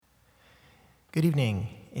Good evening.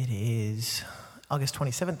 It is August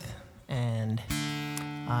 27th, and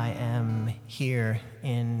I am here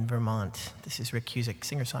in Vermont. This is Rick Cusick,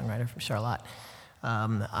 singer-songwriter from Charlotte.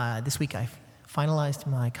 This week I finalized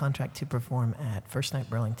my contract to perform at First Night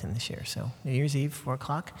Burlington this year. So New Year's Eve, 4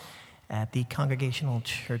 o'clock, at the Congregational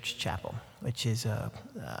Church Chapel, which is,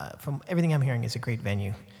 from everything I'm hearing, is a great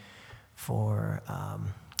venue for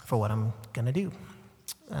what I'm gonna do.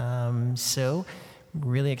 So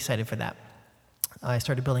really excited for that. I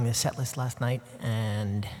started building this set list last night,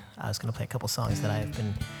 and I was going to play a couple songs that I've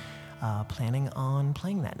been planning on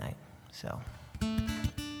playing that night. So.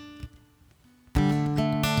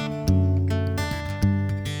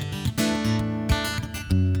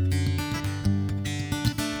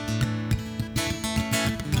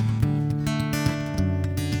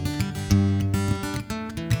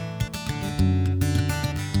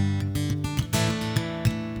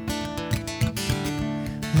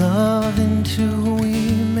 Love into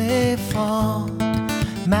we may fall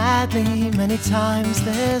madly many times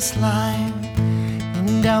this life,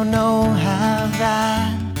 and I'll know have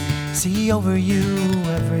that see over you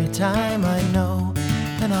every time I know,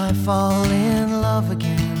 and I fall in love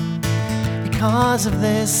again because of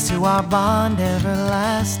this to our bond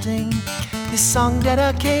everlasting. This song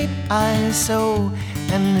dedicate I so,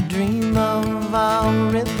 and the dream of our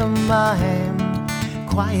rhythm I'm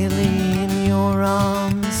quietly in your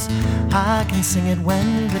arms. I can sing it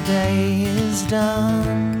when the day is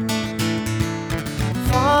done.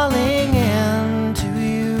 Falling into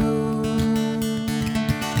you,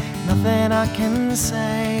 nothing I can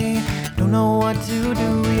say, don't know what to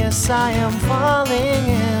do. Yes, I am falling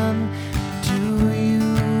into you,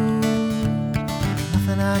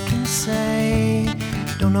 nothing I can say,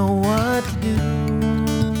 don't know what to do.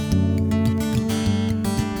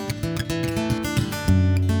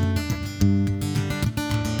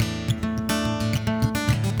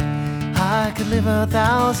 I could live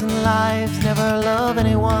 1,000 lives, never love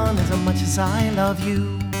anyone as much as I love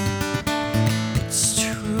you. It's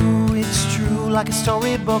true, like a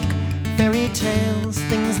storybook, fairy tales,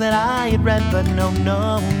 things that I had read, but no,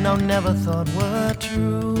 never thought were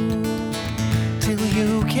true. Till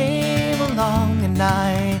you came along and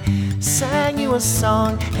I sang you a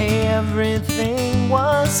song. Hey, everything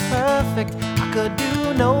was perfect, I could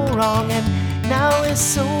do no wrong, and now it's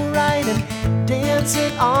so right, and dance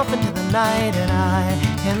it off into the night, and I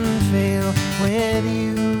can feel with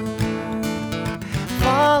you,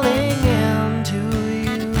 falling into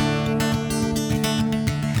you.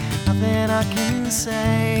 Nothing I can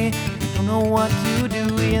say, don't know what to do.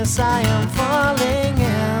 Yes, I am falling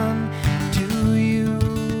into you.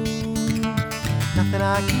 Nothing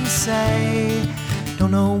I can say,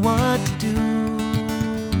 don't know what to do.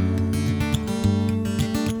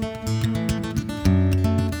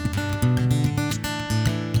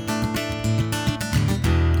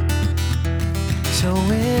 So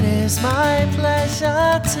it is my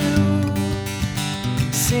pleasure to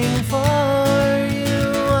sing for you,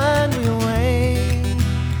 and we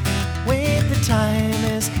wait, the time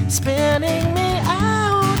is spinning me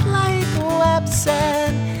out like webs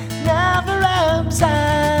and never ends,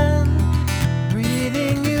 and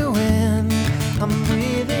breathing you in, I'm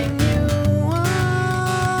breathing you out.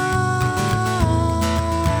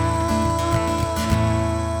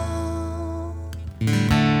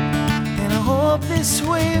 And I hope this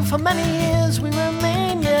way for many years we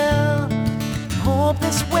remain, yeah. Hope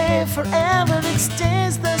this way forever it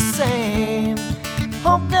stays the same.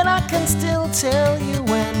 Hope that I can still tell you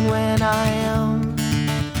when I am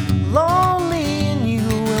lonely and you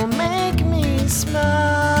will make me smile.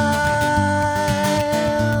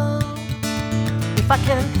 If I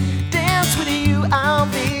can dance with you, I'll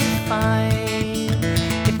be fine.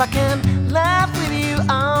 If I can laugh with you,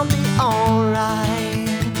 I'll be alright.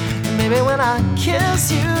 Maybe when I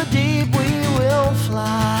kiss you deep, we will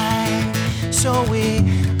fly. So we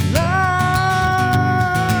love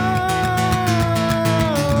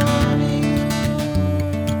you.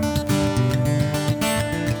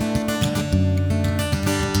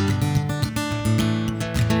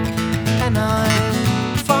 And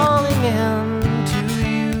I'm falling into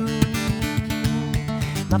you.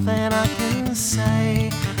 Nothing I can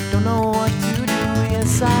say, don't know what to do.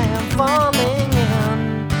 Yes, I am falling in.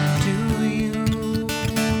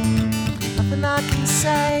 I can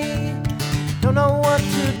say, don't know what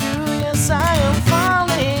to do. Yes, I am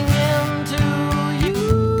falling into you.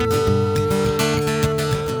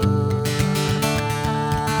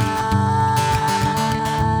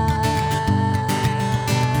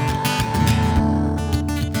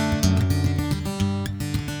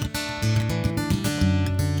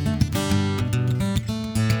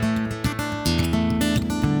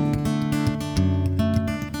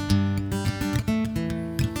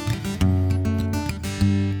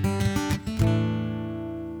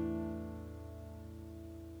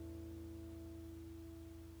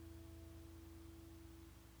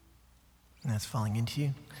 That's Falling Into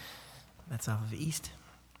You. That's off of East.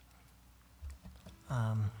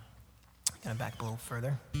 Gonna back a little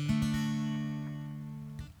further.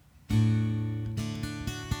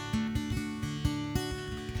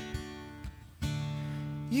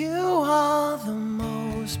 You are the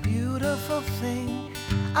most beautiful thing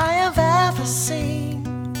I have ever seen.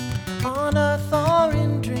 On earth or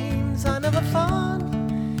in dreams, I never thought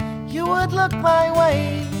you would look my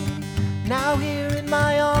way. Now here in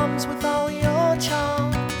my arms with all your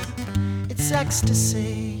charms, it's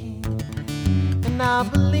ecstasy. And I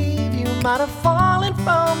believe you might have fallen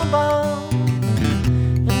from above,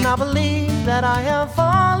 and I believe that I have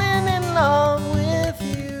fallen in love with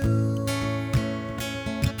you.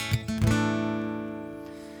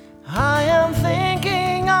 I am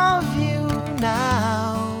thinking of you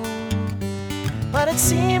now, but it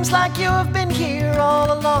seems like you have been here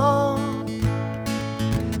all along.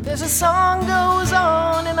 There's a song goes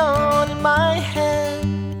on in my head.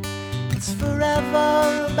 It's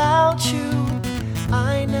forever about you.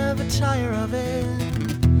 I never tire of it.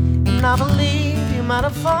 And I believe you might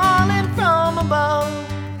have fallen from above,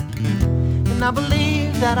 and I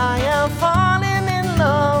believe that I am falling in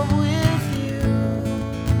love with you.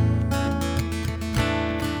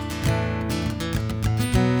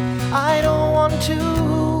 I don't want to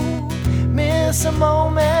miss a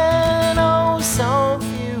moment, oh so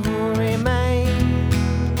few remain.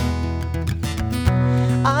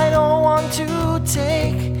 I don't want to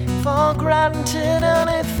take for granted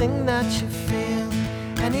anything that you feel,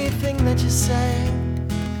 anything that you say.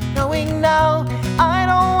 Knowing now I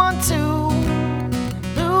don't want to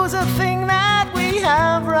lose a thing that we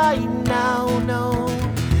have right now, no.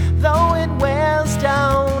 Though it wears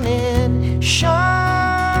down, it shines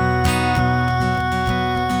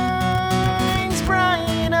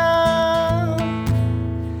brighter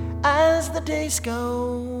as the days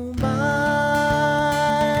go by.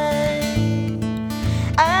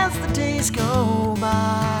 Go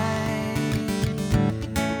by.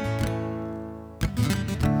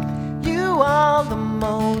 You are the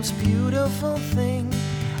most beautiful thing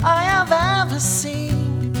I have ever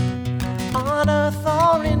seen. On earth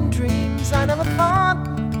or in dreams, I never thought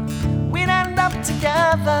we'd end up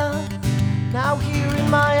together. Now here in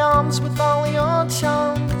my arms with all your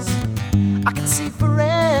charms, I can see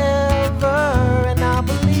forever. And I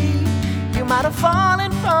believe you might have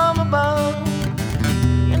fallen from above,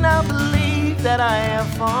 and I believe that I have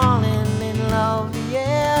fallen in love,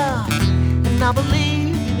 yeah. And I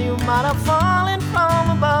believe you might have fallen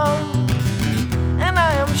from above, and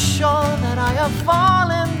I am sure that I have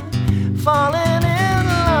fallen in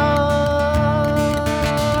love.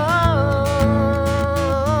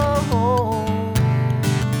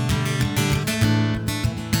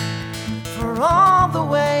 For all the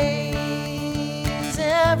ways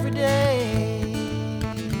every day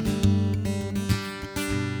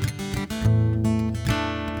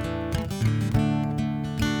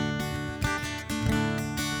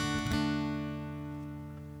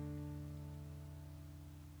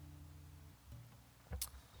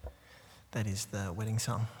That is the wedding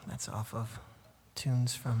song. That's off of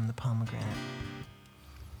Tunes from the Pomegranate.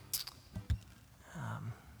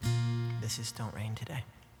 This is Don't Rain Today.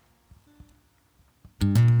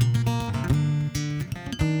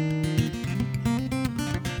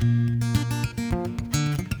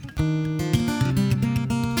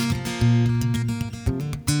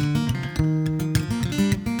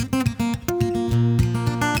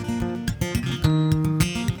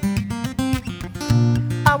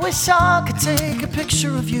 I wish I could take a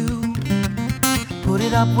picture of you, put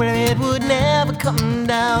it up where it would never come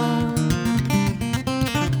down.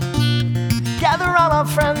 Gather all our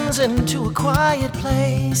friends into a quiet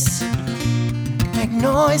place, make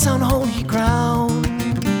noise on holy ground.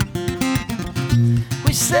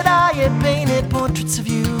 Wish that I had painted portraits of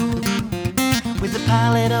you with a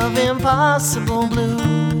palette of impossible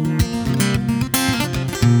blue.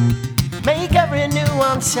 Make every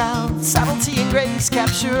nuance out, subtlety and grace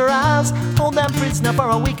capture your eyes, hold them prisoner for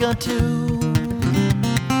a week or two.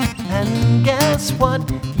 And guess what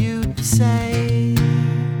you'd say?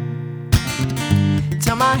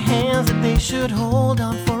 Tell my hands that they should hold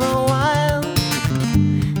on for a while.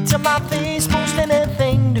 Tell my face most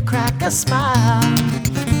anything to crack a smile.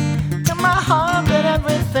 Tell my heart that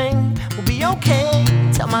everything will be okay.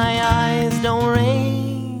 Tell my eyes don't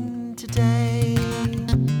rain today.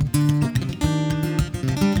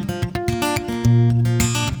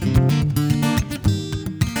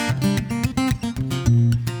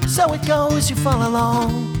 So it goes, you fell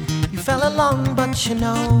along,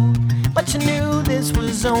 but you knew this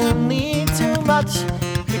was only too much.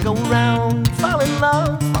 You go round, fall in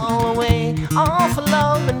love, fall away, all for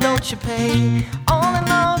love and don't you pay. All in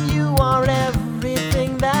all, you are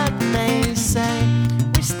everything that they say.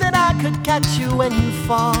 Wish that I could catch you when you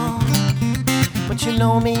fall, but you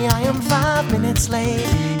know me, I am 5 minutes late,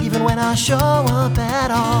 even when I show up at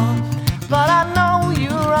all. But I know you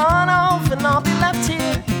run off and I'll be left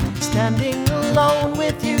here, standing alone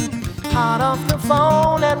with you, hot off the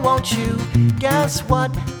phone. And won't you guess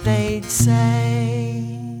what they'd say?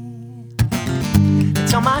 They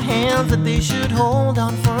tell my hands that they should hold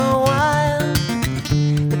on for a while.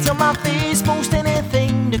 They tell my face most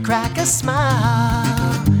anything to crack a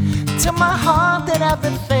smile. Tell my heart that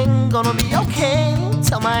everything gonna be okay.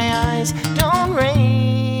 Tell my eyes don't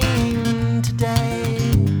rain today.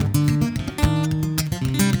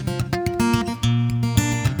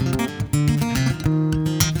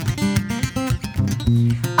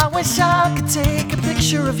 I wish I could take a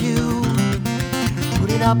picture of you, put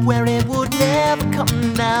it up where it would never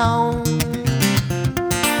come down,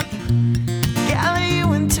 gather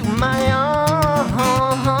you into my arms.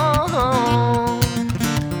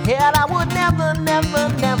 Yet I would never, never,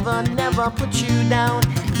 never, never put you down,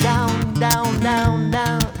 down, down, down,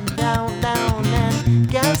 down, down, down. And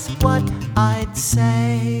guess what I'd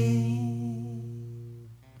say?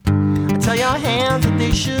 I tell your hands that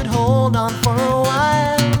they should hold on for a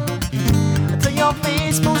while. I tell your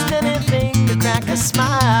face most anything to crack a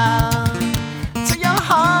smile. Tell your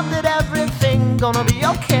heart that everything gonna be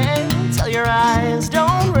okay. Tell your eyes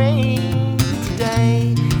don't rain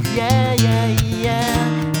today. Yeah, yeah, yeah.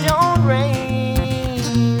 Don't rain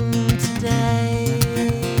today.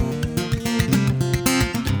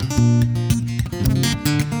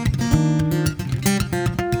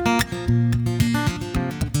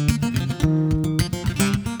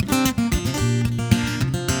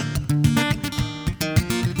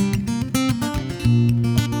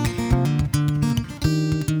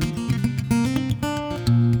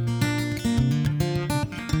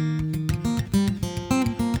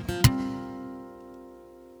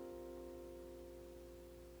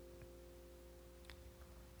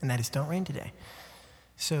 And that is Don't Rain Today.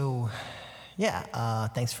 So, yeah,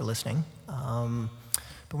 thanks for listening. Been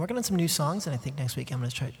working on some new songs, and I think next week I'm going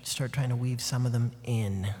to start trying to weave some of them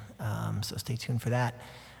in. So stay tuned for that.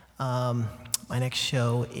 My next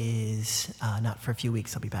show is not for a few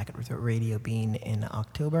weeks. I'll be back at Radio Bean in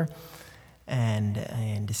October. And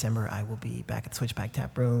in December, I will be back at Switchback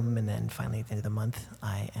Tap Room. And then finally, at the end of the month,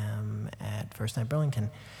 I am at First Night Burlington.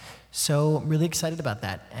 So really excited about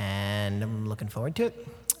that, and I'm looking forward to it.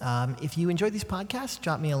 If you enjoyed these podcasts,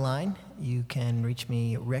 drop me a line. You can reach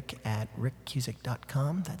me, Rick at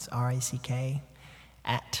rickcusick.com. That's R-I-C-K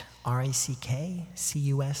at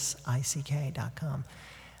RICKCUSICK.com.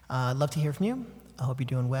 I'd love to hear from you. I hope you're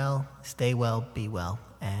doing well. Stay well, be well,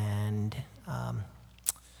 and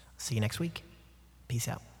see you next week. Peace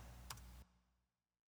out.